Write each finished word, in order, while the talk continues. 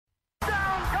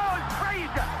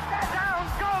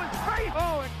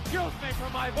sorry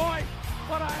for my voice,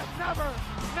 but I have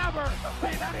never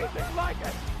seen anything like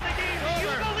it. Do you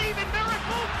believe in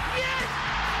miracles? Yes!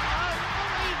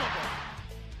 Unbelievable.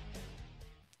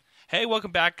 Hey,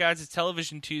 welcome back, guys. It's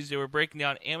Television Tuesday. We're breaking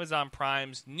down Amazon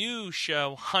Prime's new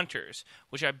show, Hunters,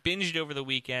 which I binged over the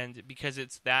weekend because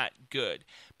it's that good.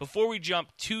 Before we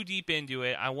jump too deep into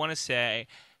it, I want to say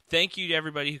thank you to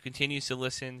everybody who continues to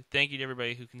listen. Thank you to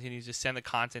everybody who continues to send the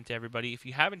content to everybody. If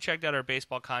you haven't checked out our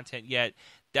baseball content yet,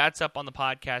 that's up on the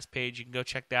podcast page. You can go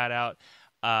check that out.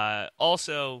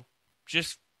 Also,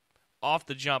 just off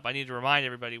the jump, I need to remind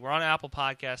everybody, we're on Apple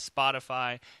Podcasts,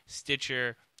 Spotify,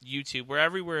 Stitcher, YouTube. We're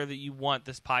everywhere that you want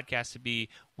this podcast to be.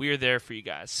 We're there for you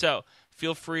guys. So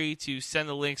feel free to send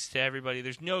the links to everybody.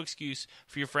 There's no excuse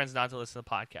for your friends not to listen to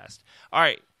the podcast. All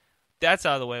right, that's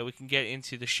out of the way. We can get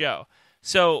into the show.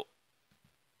 So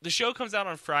the show comes out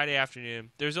on Friday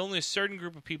afternoon. There's only a certain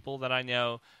group of people that I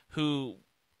know who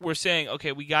were saying,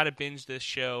 okay, we got to binge this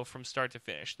show from start to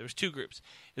finish. There's two groups.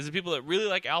 There's the people that really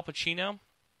like Al Pacino,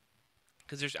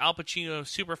 because there's Al Pacino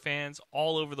super fans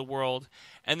all over the world,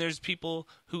 and there's people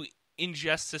who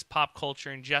ingest this pop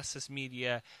culture, ingest this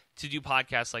media to do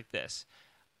podcasts like this.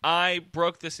 I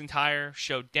broke this entire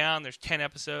show down. There's 10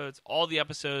 episodes. All the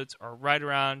episodes are right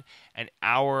around an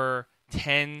hour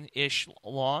 10-ish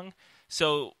long.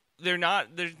 So it's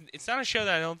not a show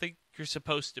that I don't think you're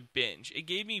supposed to binge. It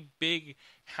gave me big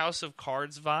House of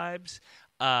Cards vibes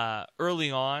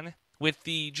early on, with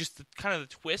the kind of the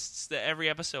twists that every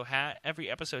episode had.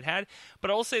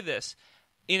 But I will say this: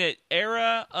 in an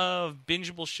era of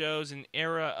bingeable shows, an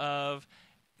era of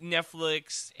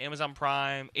Netflix, Amazon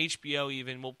Prime, HBO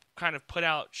even will kind of put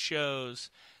out shows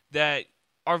that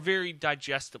are very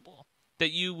digestible. That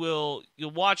you'll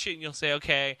watch it and you'll say,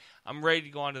 okay, I'm ready to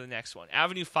go on to the next one.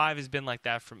 Avenue 5 has been like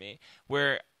that for me,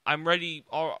 where I'm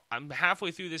halfway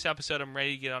through this episode, I'm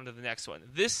ready to get on to the next one.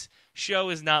 This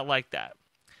show is not like that.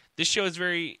 This show is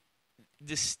very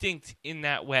distinct in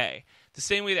that way. The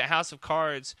same way that House of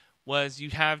Cards was,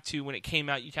 when it came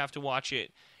out, you'd have to watch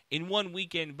it in one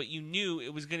weekend, but you knew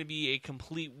it was going to be a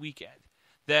complete weekend.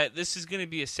 That this is going to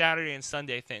be a Saturday and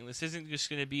Sunday thing. This isn't just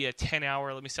going to be a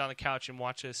 10-hour, let me sit on the couch and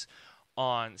watch this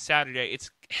on Saturday.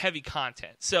 It's heavy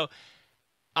content. So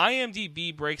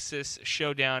IMDb breaks this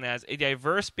show down as a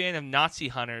diverse band of Nazi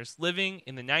hunters living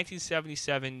in the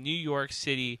 1977 New York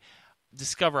City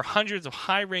discover hundreds of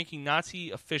high-ranking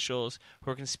Nazi officials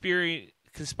who are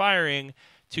conspiring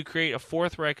to create a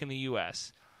Fourth Reich in the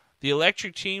U.S. The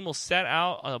Electric Team will set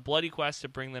out on a bloody quest to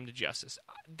bring them to justice.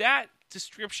 That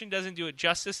description doesn't do it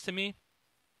justice to me.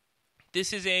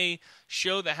 This is a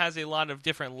show that has a lot of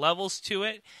different levels to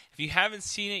it. If you haven't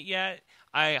seen it yet,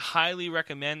 I highly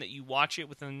recommend that you watch it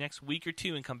within the next week or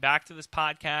two and come back to this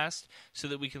podcast so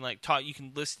that we can talk. You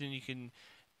can listen and you can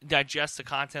digest the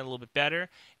content a little bit better.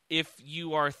 If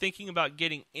you are thinking about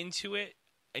getting into it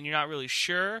and you're not really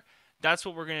sure, that's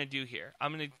what we're going to do here.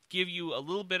 I'm going to give you a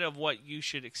little bit of what you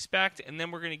should expect, and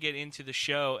then we're going to get into the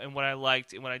show and what I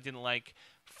liked and what I didn't like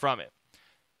from it.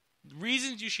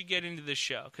 Reasons you should get into this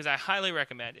show, because I highly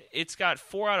recommend it. It's got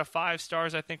 4 out of 5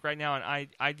 stars, I think, right now on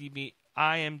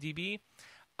IMDb.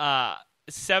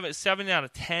 7 out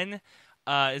of 10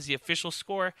 is the official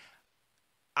score.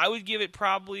 I would give it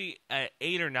probably an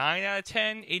 8 or 9 out of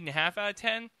 10, 8.5 out of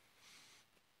 10.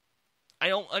 I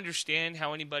don't understand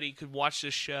how anybody could watch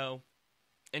this show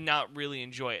and not really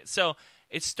enjoy it. So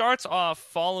it starts off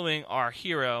following our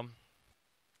hero.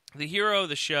 The hero of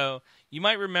the show, you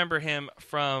might remember him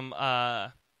from,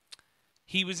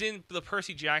 he was in the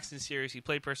Percy Jackson series. He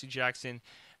played Percy Jackson.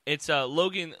 It's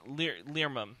Logan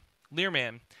Lerman.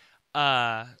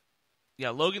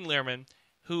 Logan Lerman,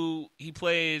 who he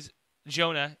plays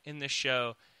Jonah in this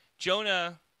show.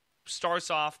 Jonah starts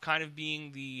off kind of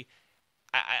being the,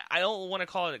 I don't want to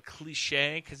call it a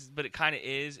cliche, but it kind of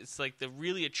is. It's like the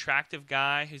really attractive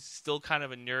guy who's still kind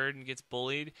of a nerd and gets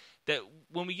bullied. That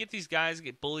when we get these guys that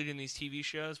get bullied in these TV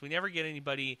shows, we never get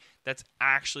anybody that's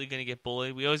actually going to get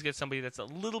bullied. We always get somebody that's a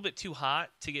little bit too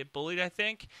hot to get bullied, I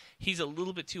think. He's a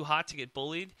little bit too hot to get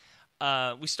bullied.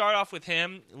 We start off with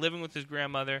him living with his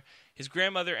grandmother. His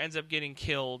grandmother ends up getting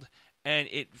killed, and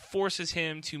it forces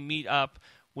him to meet up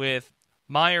with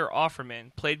Meyer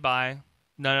Offerman, played by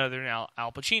none other than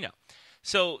Al Pacino.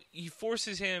 So he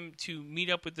forces him to meet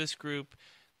up with this group.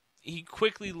 He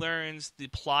quickly learns the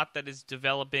plot that is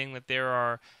developing, that there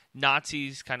are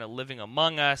Nazis kind of living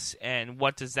among us, and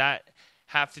what does that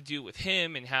have to do with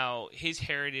him and how his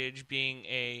heritage being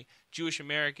a Jewish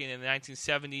American in the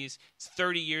 1970s, it's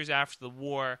 30 years after the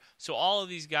war. So all of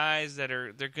these guys that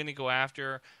they're going to go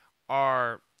after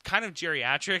are kind of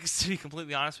geriatrics, to be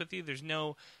completely honest with you. There's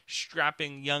no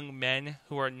strapping young men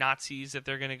who are Nazis that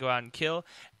they're going to go out and kill.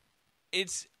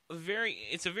 It's a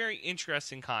very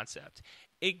interesting concept.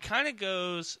 It kind of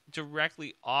goes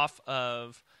directly off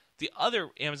of the other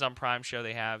Amazon Prime show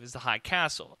they have is The High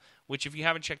Castle, which if you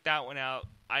haven't checked that one out,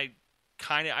 I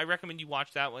recommend you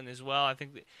watch that one as well. I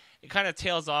think that it kind of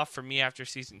tails off for me after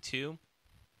season 2.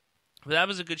 But that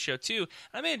was a good show too.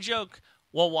 I made a joke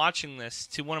while watching this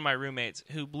to one of my roommates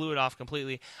who blew it off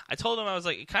completely. I told him, I was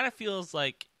like, it kind of feels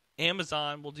like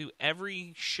Amazon will do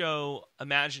every show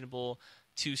imaginable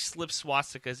to slip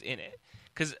swastikas in it.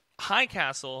 Because High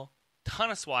Castle, ton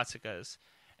of swastikas.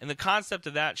 And the concept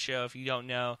of that show, if you don't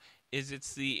know, is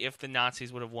it's if the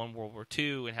Nazis would have won World War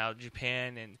II and how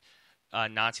Japan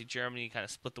and Nazi Germany kind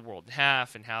of split the world in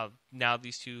half and how now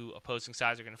these two opposing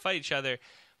sides are going to fight each other.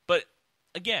 But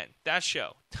again, that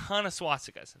show, ton of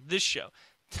swastikas. This show,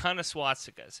 ton of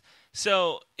swastikas.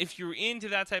 So if you're into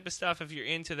that type of stuff, if you're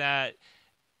into that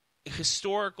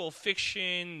historical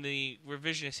fiction, the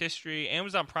revisionist history,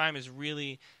 Amazon Prime is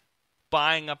really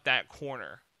buying up that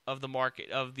corner of the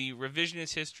market of the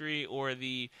revisionist history or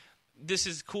this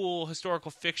is cool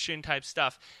historical fiction type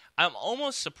stuff. I'm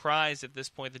almost surprised at this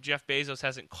point that Jeff Bezos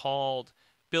hasn't called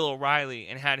Bill O'Reilly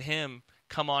and had him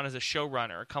come on as a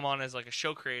showrunner or come on as like a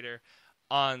show creator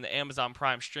on the Amazon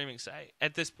Prime streaming site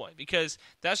at this point, because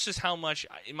that's just how much,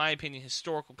 in my opinion,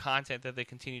 historical content that they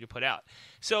continue to put out.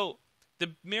 So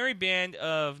the merry band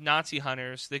of Nazi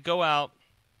hunters, they go out,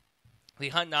 they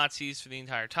hunt Nazis for the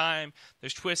entire time.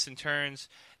 There's twists and turns.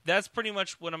 That's pretty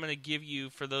much what I'm going to give you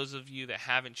for those of you that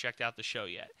haven't checked out the show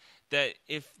yet. That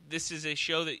if this is a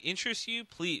show that interests you,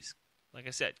 please, like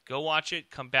I said, go watch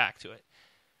it, come back to it.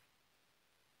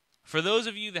 For those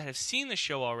of you that have seen the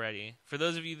show already, for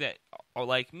those of you that are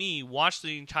like me, watched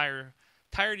the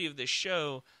entirety of this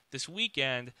show this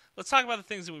weekend, let's talk about the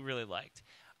things that we really liked.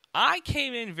 I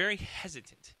came in very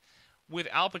hesitant with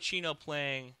Al Pacino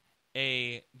playing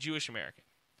a Jewish American.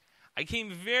 I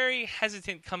came very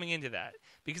hesitant coming into that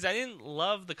because I didn't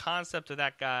love the concept of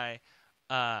that guy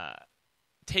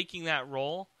taking that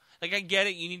role. Like, I get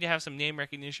it, you need to have some name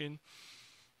recognition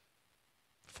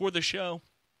for the show.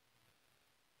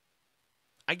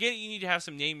 I get it, you need to have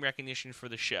some name recognition for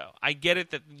the show. I get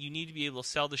it that you need to be able to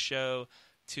sell the show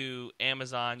to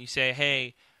Amazon. You say,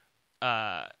 hey,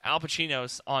 Al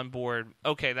Pacino's on board.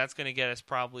 Okay, that's going to get us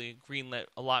probably greenlit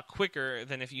a lot quicker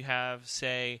than if you have,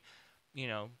 say,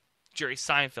 Jerry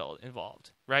Seinfeld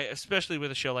involved, right? Especially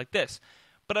with a show like this.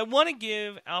 But I want to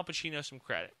give Al Pacino some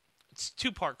credit. It's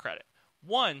two-part credit.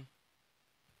 One,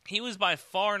 he was by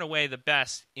far and away the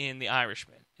best in The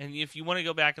Irishman. And if you want to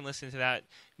go back and listen to that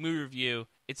movie review,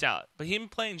 it's out. But him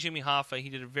playing Jimmy Hoffa, he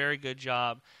did a very good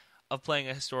job of playing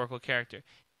a historical character.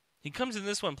 He comes in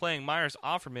this one playing Myers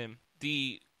Offerman,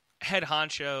 the head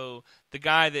honcho, the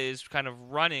guy that is kind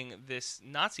of running this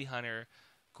Nazi hunter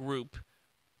group,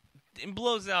 and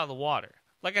blows it out of the water.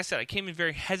 Like I said, I came in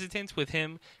very hesitant with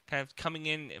him kind of coming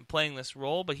in and playing this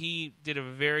role, but he did a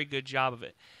very good job of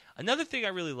it. Another thing I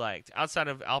really liked, outside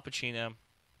of Al Pacino,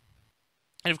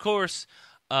 and of course,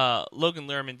 Logan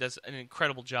Lerman does an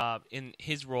incredible job in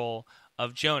his role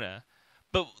of Jonah.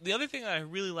 But the other thing that I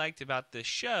really liked about this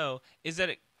show is that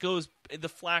it goes the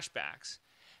flashbacks.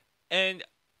 And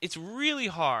it's really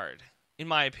hard, in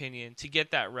my opinion, to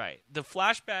get that right. The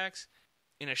flashbacks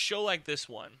in a show like this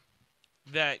one,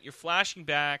 that you're flashing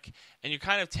back and you're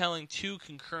kind of telling two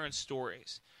concurrent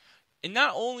stories. And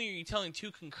not only are you telling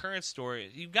two concurrent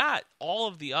stories, you've got all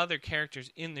of the other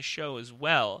characters in the show as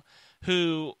well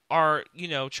who are,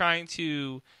 trying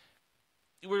to...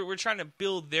 We're trying to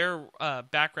build their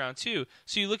background too.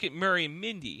 So you look at Murray and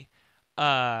Mindy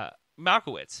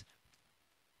Malkowitz.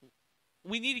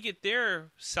 We need to get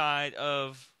their side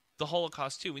of the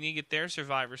Holocaust too. We need to get their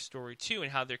survivor story too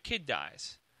and how their kid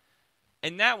dies.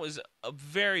 And that was a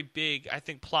very big, I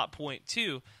think, plot point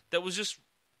too. That was just,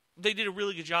 they did a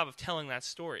really good job of telling that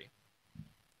story.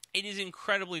 It is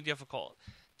incredibly difficult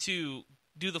to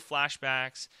do the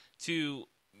flashbacks, to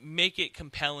make it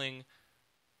compelling.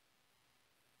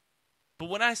 But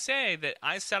when I say that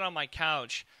I sat on my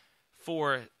couch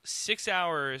for 6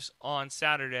 hours on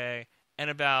Saturday and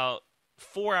about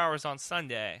 4 hours on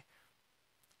Sunday,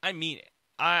 I mean it.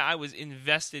 I was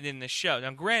invested in the show.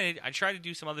 Now, granted, I tried to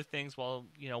do some other things while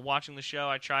watching the show.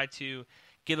 I tried to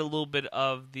get a little bit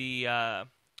of the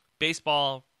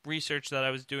baseball research that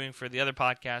I was doing for the other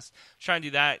podcast. Trying to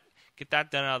do that, get that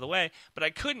done out of the way. But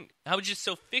I couldn't. I was just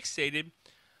so fixated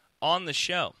on the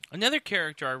show. Another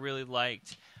character I really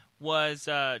liked was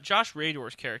Josh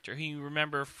Rador's character, who you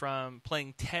remember from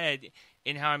playing Ted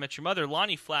in How I Met Your Mother,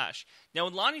 Lonnie Flash. Now,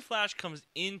 when Lonnie Flash comes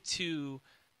into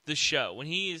the show. When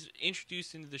he is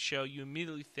introduced into the show, you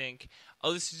immediately think,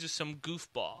 oh, this is just some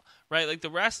goofball, right? Like the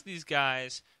rest of these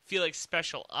guys feel like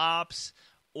special ops,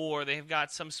 or they've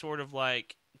got some sort of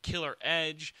like killer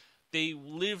edge. They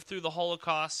lived through the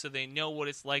Holocaust, so they know what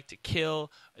it's like to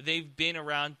kill. They've been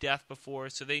around death before,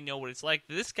 so they know what it's like.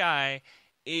 This guy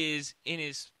is in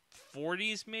his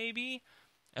 40s, maybe,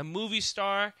 a movie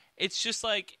star. It's just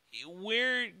like,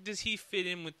 where does he fit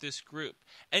in with this group?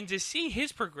 And to see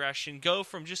his progression go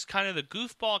from just kind of the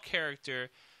goofball character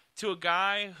to a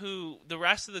guy who the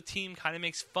rest of the team kind of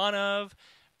makes fun of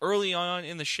early on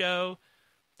in the show.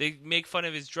 They make fun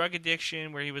of his drug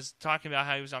addiction, where he was talking about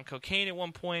how he was on cocaine at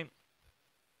one point,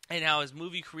 and how his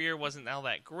movie career wasn't all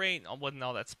that great, wasn't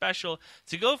all that special.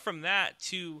 To go from that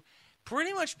to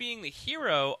pretty much being the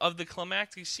hero of the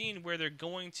climactic scene where they're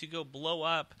going to go blow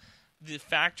up the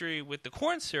factory with the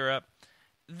corn syrup,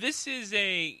 this is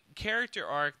a character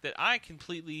arc that I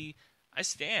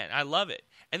stand. I love it.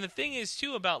 And the thing is,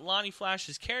 too, about Lonnie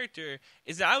Flash's character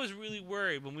is that I was really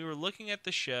worried when we were looking at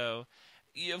the show.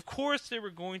 Of course, they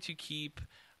were going to keep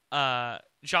Jonah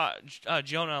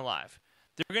alive.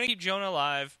 They're going to keep Jonah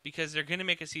alive because they're going to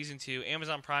make a season 2.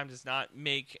 Amazon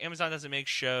doesn't make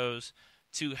shows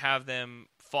to have them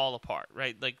fall apart,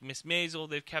 right? Like Miss Maisel,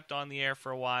 they've kept on the air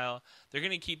for a while. They're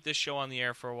going to keep this show on the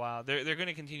air for a while. They're going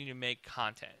to continue to make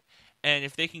content. And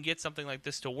if they can get something like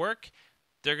this to work,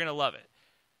 they're going to love it.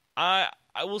 I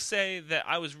will say that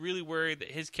I was really worried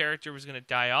that his character was going to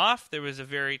die off. There was a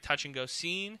very touch-and-go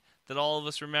scene that all of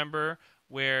us remember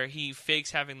where he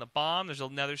fakes having the bomb. There's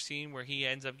another scene where he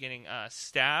ends up getting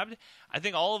stabbed. I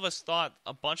think all of us thought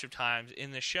a bunch of times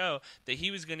in the show that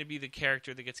he was going to be the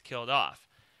character that gets killed off.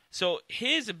 So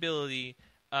his ability,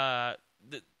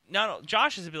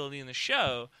 Josh's ability in the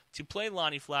show to play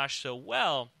Lonnie Flash so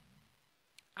well,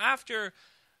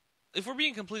 if we're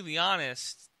being completely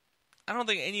honest, I don't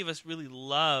think any of us really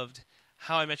loved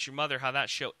How I Met Your Mother, how that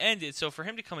show ended. So for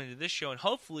him to come into this show, and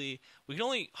hopefully, we can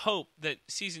only hope that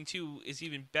Season 2 is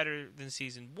even better than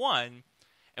Season 1.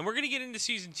 And we're going to get into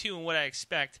Season 2 and what I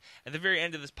expect at the very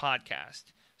end of this podcast.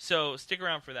 So stick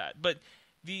around for that. But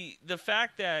the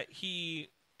fact that he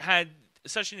had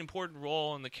such an important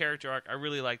role in the character arc, I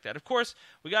really like that. Of course,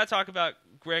 we got to talk about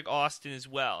Greg Austin as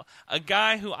well. A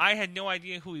guy who I had no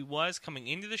idea who he was coming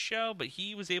into the show, but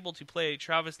he was able to play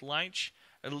Travis Leach,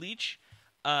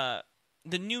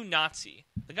 the new Nazi,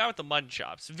 the guy with the mutton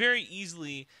chops, very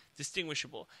easily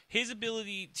distinguishable. His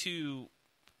ability to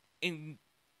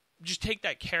just take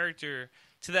that character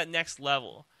to that next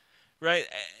level, right?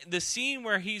 The scene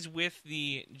where he's with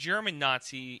the German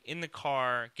Nazi in the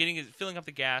car, filling up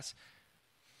the gas,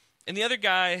 and the other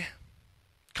guy,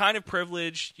 kind of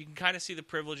privileged. You can kind of see the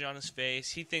privilege on his face.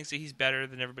 He thinks that he's better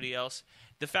than everybody else.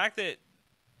 The fact that,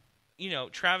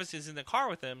 Travis is in the car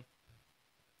with him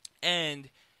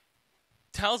and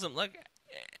tells him, look,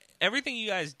 everything you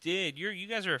guys did, you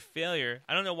guys are a failure.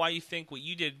 I don't know why you think what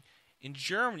you did in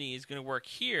Germany is going to work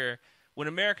here when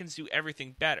Americans do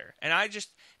everything better. And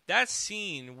that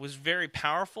scene was very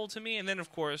powerful to me. And then,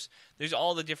 of course, there's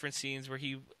all the different scenes where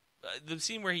the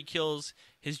scene where he kills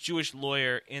his Jewish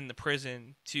lawyer in the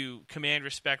prison to command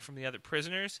respect from the other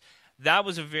prisoners. That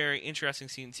was a very interesting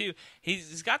scene, too.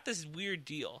 He's got this weird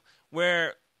deal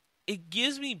where it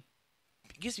gives me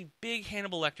big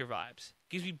Hannibal Lecter vibes.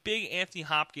 Gives me big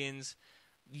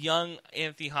young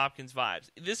Anthony Hopkins vibes.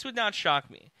 This would not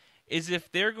shock me. Is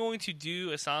if they're going to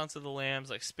do a Silence of the Lambs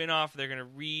like spinoff, they're going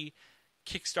to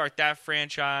kickstart that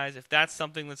franchise. If that's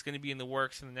something that's going to be in the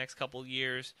works in the next couple of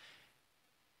years,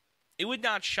 it would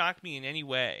not shock me in any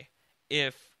way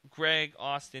if Greg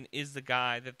Austin is the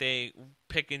guy that they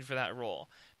pick in for that role,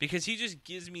 because he just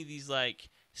gives me these like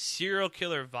serial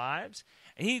killer vibes.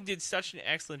 And he did such an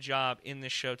excellent job in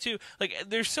this show, too. Like,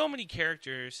 there's so many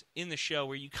characters in the show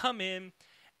where you come in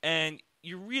and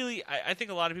you really... I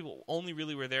think a lot of people only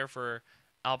really were there for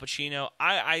Al Pacino.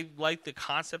 I like the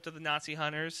concept of the Nazi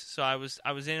hunters, so I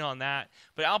was in on that.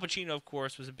 But Al Pacino, of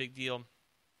course, was a big deal.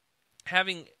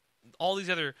 Having all these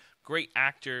other great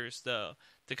actors, though,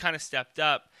 that kind of stepped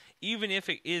up, even if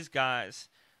it is guys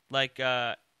like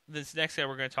this next guy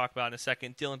we're going to talk about in a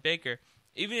second, Dylan Baker.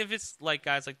 Even if it's like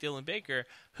guys like Dylan Baker,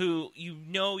 who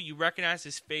you recognize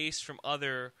his face from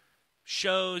other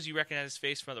shows, you recognize his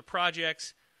face from other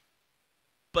projects,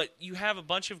 but you have a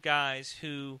bunch of guys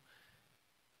who,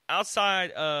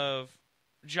 outside of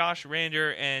Josh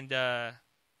Rander and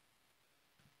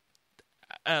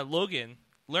Logan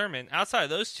Lerman, outside of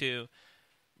those two,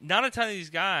 not a ton of these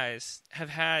guys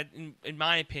have had, in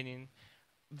my opinion,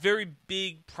 very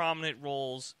big, prominent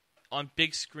roles on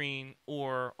big screen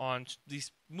or on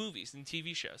these movies and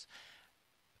TV shows.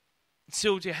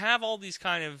 So to have all these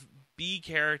kind of B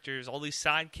characters, all these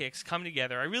sidekicks come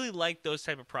together, I really like those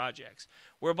type of projects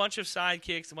where a bunch of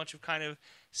sidekicks, a bunch of kind of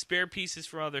spare pieces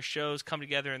from other shows come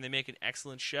together and they make an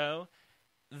excellent show.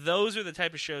 Those are the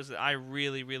type of shows that I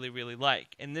really, really, really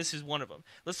like, and this is one of them.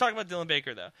 Let's talk about Dylan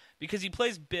Baker, though, because he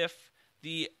plays Biff,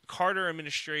 the Carter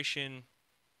administration,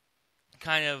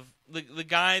 kind of the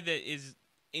guy that is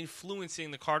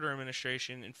influencing the Carter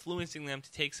administration, influencing them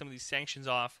to take some of these sanctions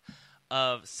off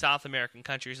of South American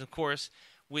countries. Of course,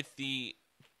 with the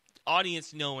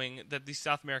audience knowing that these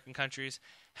South American countries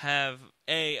have,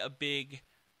 a big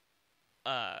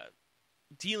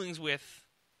dealings with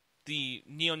the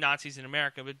neo-Nazis in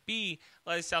America, but B, a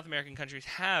lot of South American countries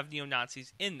have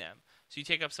neo-Nazis in them. So you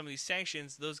take up some of these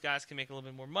sanctions, those guys can make a little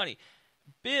bit more money.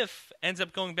 Biff ends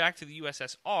up going back to the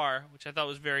USSR, which I thought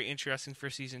was very interesting for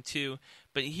season 2,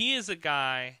 but he is a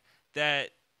guy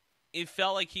that it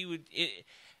felt like he would...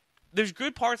 there's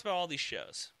good parts about all these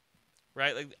shows,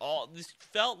 right? Like this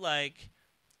felt like,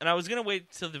 and I was going to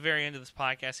wait till the very end of this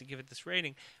podcast to give it this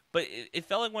rating, but it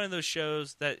felt like one of those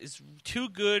shows that is too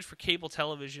good for cable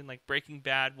television, like Breaking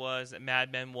Bad was, that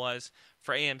Mad Men was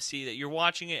for AMC, that you're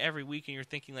watching it every week and you're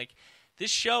thinking, like,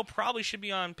 this show probably should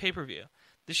be on pay-per-view.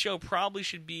 This show probably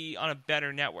should be on a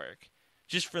better network,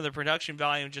 just for the production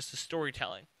value and just the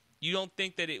storytelling. You don't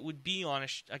think that it would be on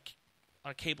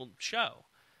a cable show.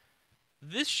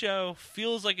 This show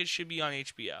feels like it should be on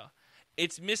HBO.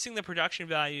 It's missing the production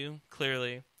value,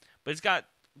 clearly, but it's got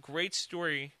great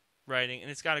story writing, and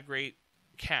it's got a great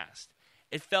cast.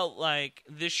 It felt like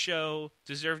this show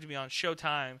deserved to be on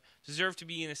Showtime, deserved to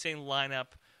be in the same lineup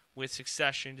with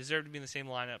Succession, deserved to be in the same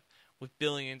lineup with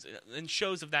Billions, and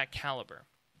shows of that caliber.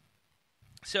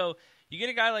 So you get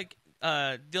a guy like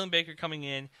Dylan Baker coming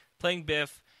in, playing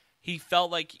Biff. He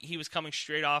felt like he was coming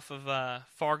straight off of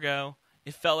Fargo.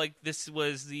 It felt like this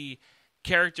was the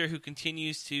character who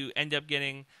continues to end up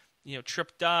getting,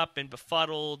 tripped up and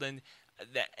befuddled, and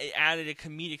that it added a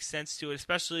comedic sense to it,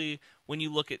 especially when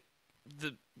you look at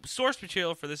the source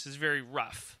material for this is very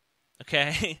rough.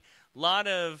 Okay, a lot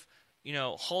of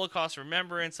Holocaust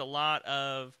remembrance, a lot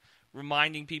of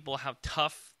reminding people how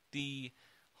tough the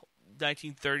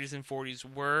 1930s and 40s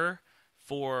were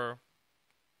for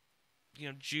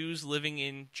Jews living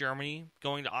in Germany,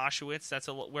 going to Auschwitz. That's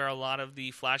where a lot of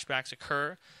the flashbacks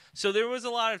occur. So there was a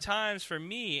lot of times for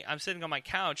me, I'm sitting on my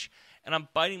couch and I'm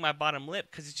biting my bottom lip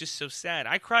because it's just so sad.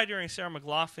 I cried during Sarah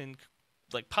McLachlan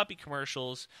puppy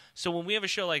commercials. So when we have a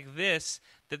show like this,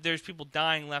 that there's people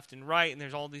dying left and right, and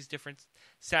there's all these different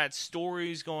sad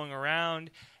stories going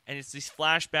around, and it's these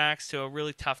flashbacks to a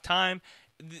really tough time,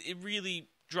 it really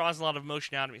draws a lot of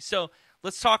emotion out of me. So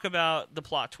let's talk about the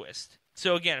plot twist.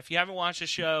 So again, if you haven't watched the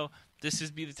show, this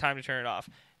is the time to turn it off.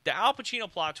 The Al Pacino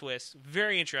plot twist,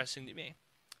 very interesting to me.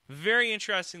 Very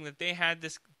interesting that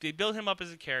they built him up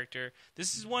as a character.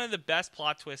 This is one of the best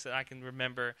plot twists that I can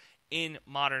remember in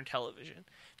modern television.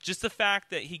 Just the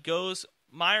fact that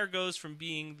Meyer goes from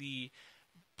being the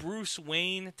Bruce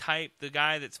Wayne type, the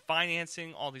guy that's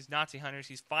financing all these Nazi hunters,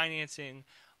 he's financing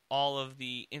all of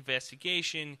the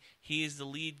investigation, he is the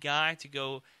lead guy to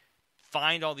go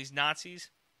find all these Nazis.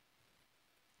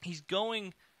 He's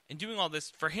going and doing all this.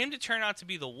 For him to turn out to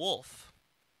be the Wolf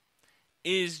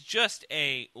is just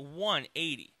a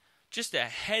 180, just a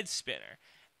head spinner.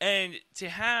 And to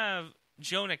have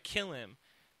Jonah kill him,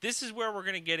 this is where we're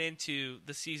going to get into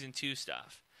the season 2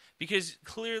 stuff. Because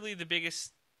clearly the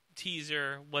biggest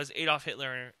teaser was Adolf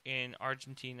Hitler in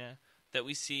Argentina, that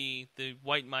we see the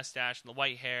white mustache and the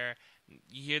white hair.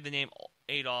 You hear the name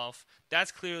Adolf.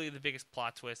 That's clearly the biggest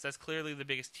plot twist. That's clearly the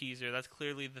biggest teaser. That's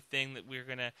clearly the thing that we're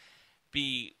going to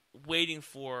be waiting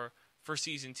for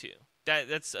season 2.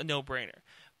 That's a no-brainer.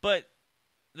 But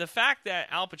the fact that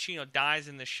Al Pacino dies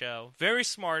in the show, very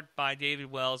smart by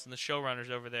David Wells and the showrunners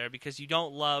over there, because you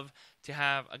don't love to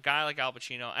have a guy like Al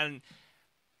Pacino. And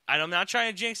I'm not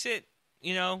trying to jinx it,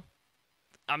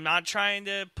 I'm not trying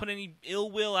to put any ill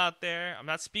will out there. I'm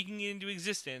not speaking it into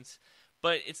existence.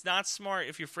 But it's not smart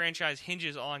if your franchise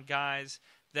hinges on guys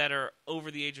that are over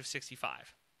the age of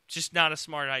 65. Just not a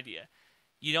smart idea.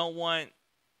 You don't want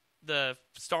the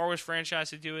Star Wars franchise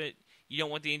to do it. You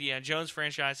don't want the Indiana Jones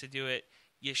franchise to do it.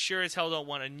 You sure as hell don't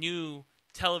want a new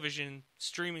television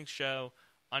streaming show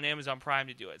on Amazon Prime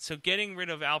to do it. So getting rid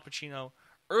of Al Pacino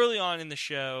early on in the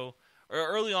show, or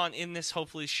early on in this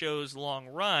hopefully show's long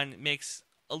run, makes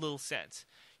a little sense.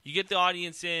 You get the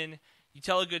audience in, you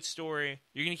tell a good story,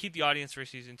 you're going to keep the audience for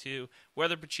season 2,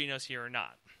 whether Pacino's here or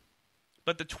not.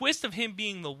 But the twist of him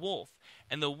being the Wolf,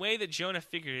 and the way that Jonah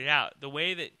figured it out, the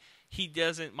way that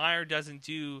Meyer doesn't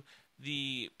do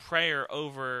the prayer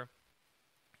over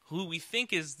who we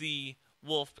think is the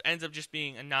Wolf ends up just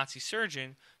being a Nazi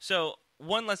surgeon. So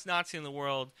one less Nazi in the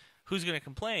world, who's going to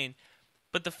complain?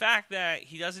 But the fact that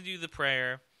he doesn't do the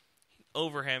prayer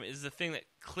over him is the thing that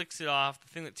clicks it off, the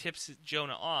thing that tips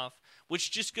Jonah off, which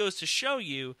just goes to show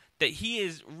you that he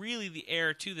is really the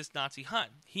heir to this Nazi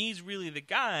hunt. He's really the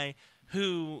guy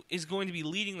who is going to be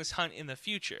leading this hunt in the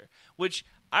future, which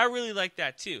I really like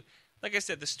that too. Like I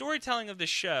said, the storytelling of the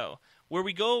show, where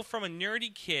we go from a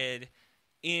nerdy kid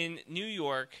in New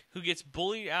York who gets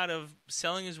bullied out of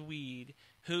selling his weed,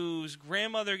 whose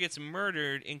grandmother gets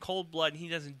murdered in cold blood and he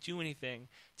doesn't do anything,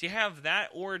 to have that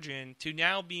origin to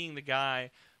now being the guy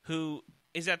who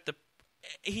is at the...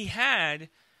 He had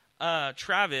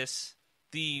Travis,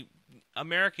 the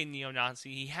American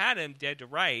neo-Nazi, he had him dead to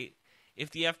right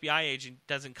if the FBI agent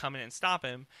doesn't come in and stop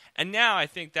him. And now I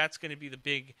think that's going to be the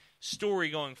big story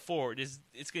going forward.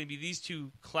 It's going to be these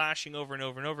two clashing over and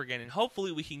over and over again. And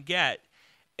hopefully we can get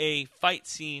a fight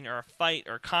scene or a fight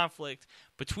or conflict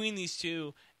between these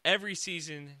two every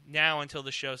season now until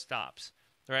the show stops.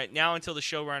 Right? Now until the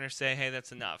showrunners say, hey,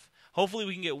 that's enough. Hopefully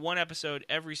we can get one episode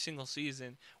every single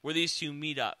season where these two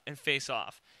meet up and face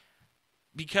off.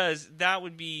 Because that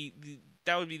would be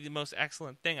the most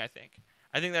excellent thing, I think.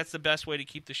 I think that's the best way to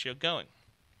keep the show going.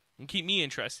 And keep me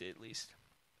interested, at least.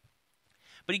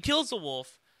 But he kills the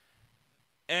wolf,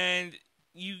 and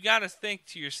you got to think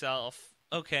to yourself,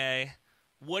 okay,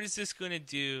 what is this going to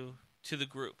do to the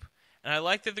group? And I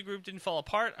like that the group didn't fall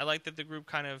apart. I like that the group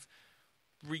kind of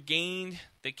regained.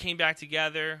 They came back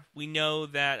together. We know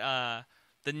that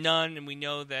the Nun and we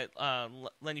know that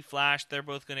Lenny Flash, they're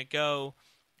both going to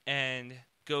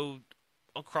go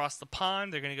across the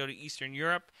pond. They're going to go to Eastern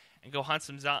Europe and go hunt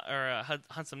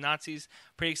some Nazis.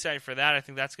 Pretty excited for that. I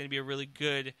think that's going to be a really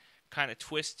good kind of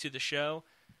twist to the show.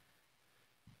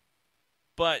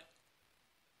 But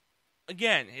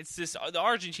again, it's the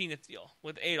Argentina deal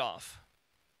with Adolf.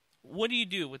 What do you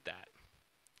do with that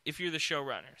if you're the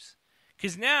showrunners?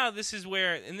 Because now this is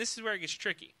where it gets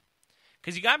tricky.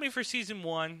 Because you got me for season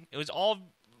 1. It was all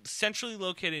centrally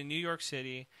located in New York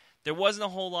City. There wasn't a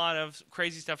whole lot of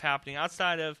crazy stuff happening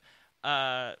outside of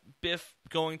Biff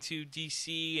going to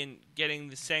D.C. and getting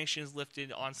the sanctions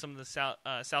lifted on some of the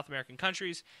South American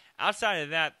countries. Outside of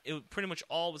that, it pretty much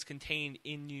all was contained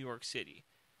in New York City.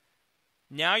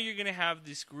 Now you're going to have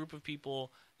this group of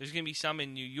people. There's going to be some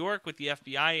in New York with the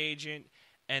FBI agent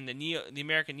and the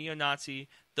American neo-Nazi.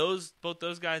 Both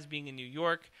those guys being in New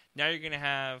York. Now you're going to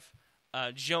have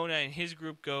Jonah and his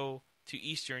group go to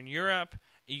Eastern Europe.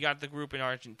 You got the group in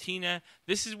Argentina.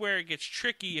 This is where it gets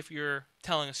tricky if you're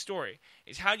telling a story.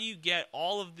 Is how do you get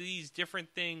all of these different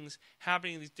things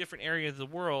happening in these different areas of the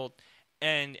world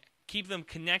and keep them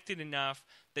connected enough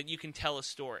that you can tell a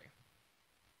story?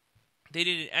 They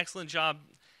did an excellent job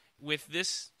with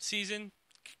this season,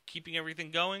 keeping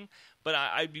everything going, but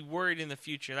I'd be worried in the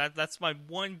future. That's my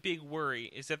one big worry,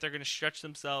 is that they're going to stretch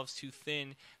themselves too thin,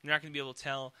 and they're not going to be able to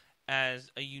tell as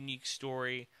a unique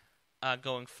story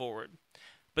going forward.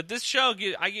 But this show,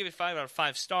 I gave it 5 out of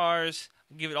 5 stars.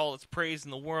 I give it all its praise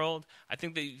in the world. I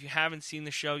think that if you haven't seen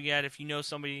the show yet, if you know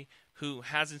somebody who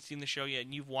hasn't seen the show yet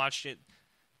and you've watched it,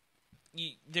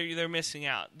 they're missing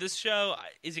out. This show,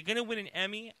 is it going to win an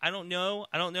Emmy? I don't know.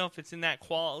 I don't know if it's in that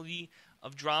quality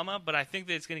of drama, but I think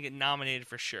that it's going to get nominated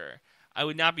for sure. I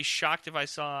would not be shocked if I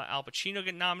saw Al Pacino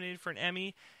get nominated for an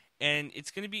Emmy, and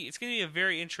it's going to be a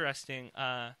very interesting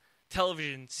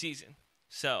television season.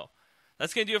 So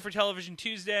that's going to do it for Television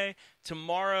Tuesday.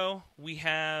 Tomorrow we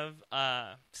have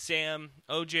Sam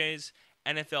OJ's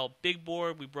NFL Big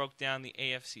Board. We broke down the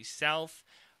AFC South,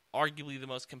 arguably the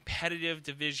most competitive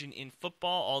division in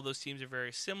football. All those teams are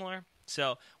very similar.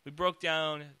 So we broke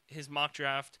down his mock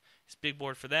draft, his big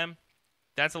board for them.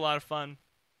 That's a lot of fun.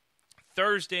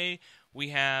 Thursday, we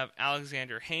have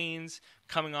Alexander Haynes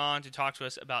coming on to talk to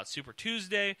us about Super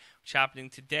Tuesday, which is happening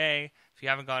today. If you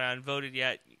haven't gone out and voted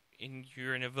yet, and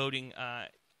you're in a voting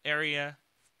area,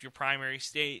 your primary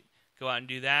state, go out and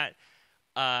do that.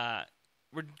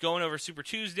 We're going over Super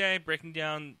Tuesday, breaking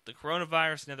down the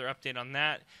coronavirus, another update on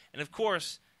that. And, of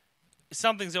course,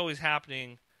 something's always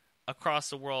happening across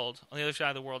the world, on the other side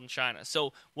of the world in China.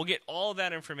 So we'll get all of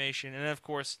that information. And then, of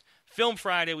course, Film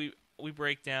Friday, we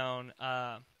break down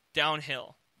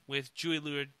Downhill with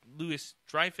Julia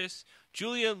Louis-Dreyfus,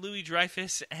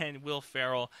 and Will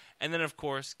Ferrell. And then, of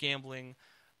course, Gambling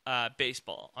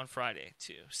Baseball on Friday,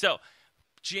 too. So,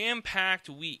 jam-packed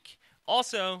week.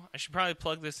 Also, I should probably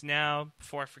plug this now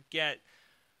before I forget.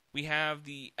 We have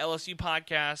the LSU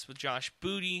podcast with Josh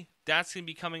Booty. That's going to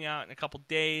be coming out in a couple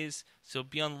days, so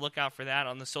be on the lookout for that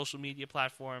on the social media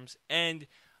platforms. And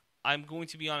I'm going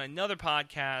to be on another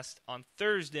podcast on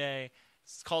Thursday.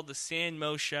 It's called The San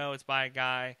Mo Show. It's by a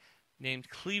guy named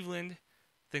Cleveland.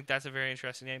 I think that's a very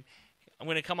interesting name. I'm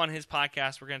going to come on his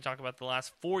podcast. We're going to talk about the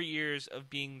last 4 years of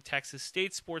being Texas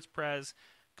State sports prez,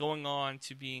 going on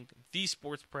to being the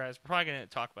sports prez. We're probably going to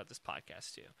talk about this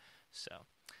podcast too. So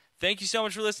thank you so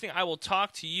much for listening. I will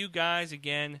talk to you guys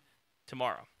again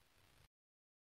tomorrow.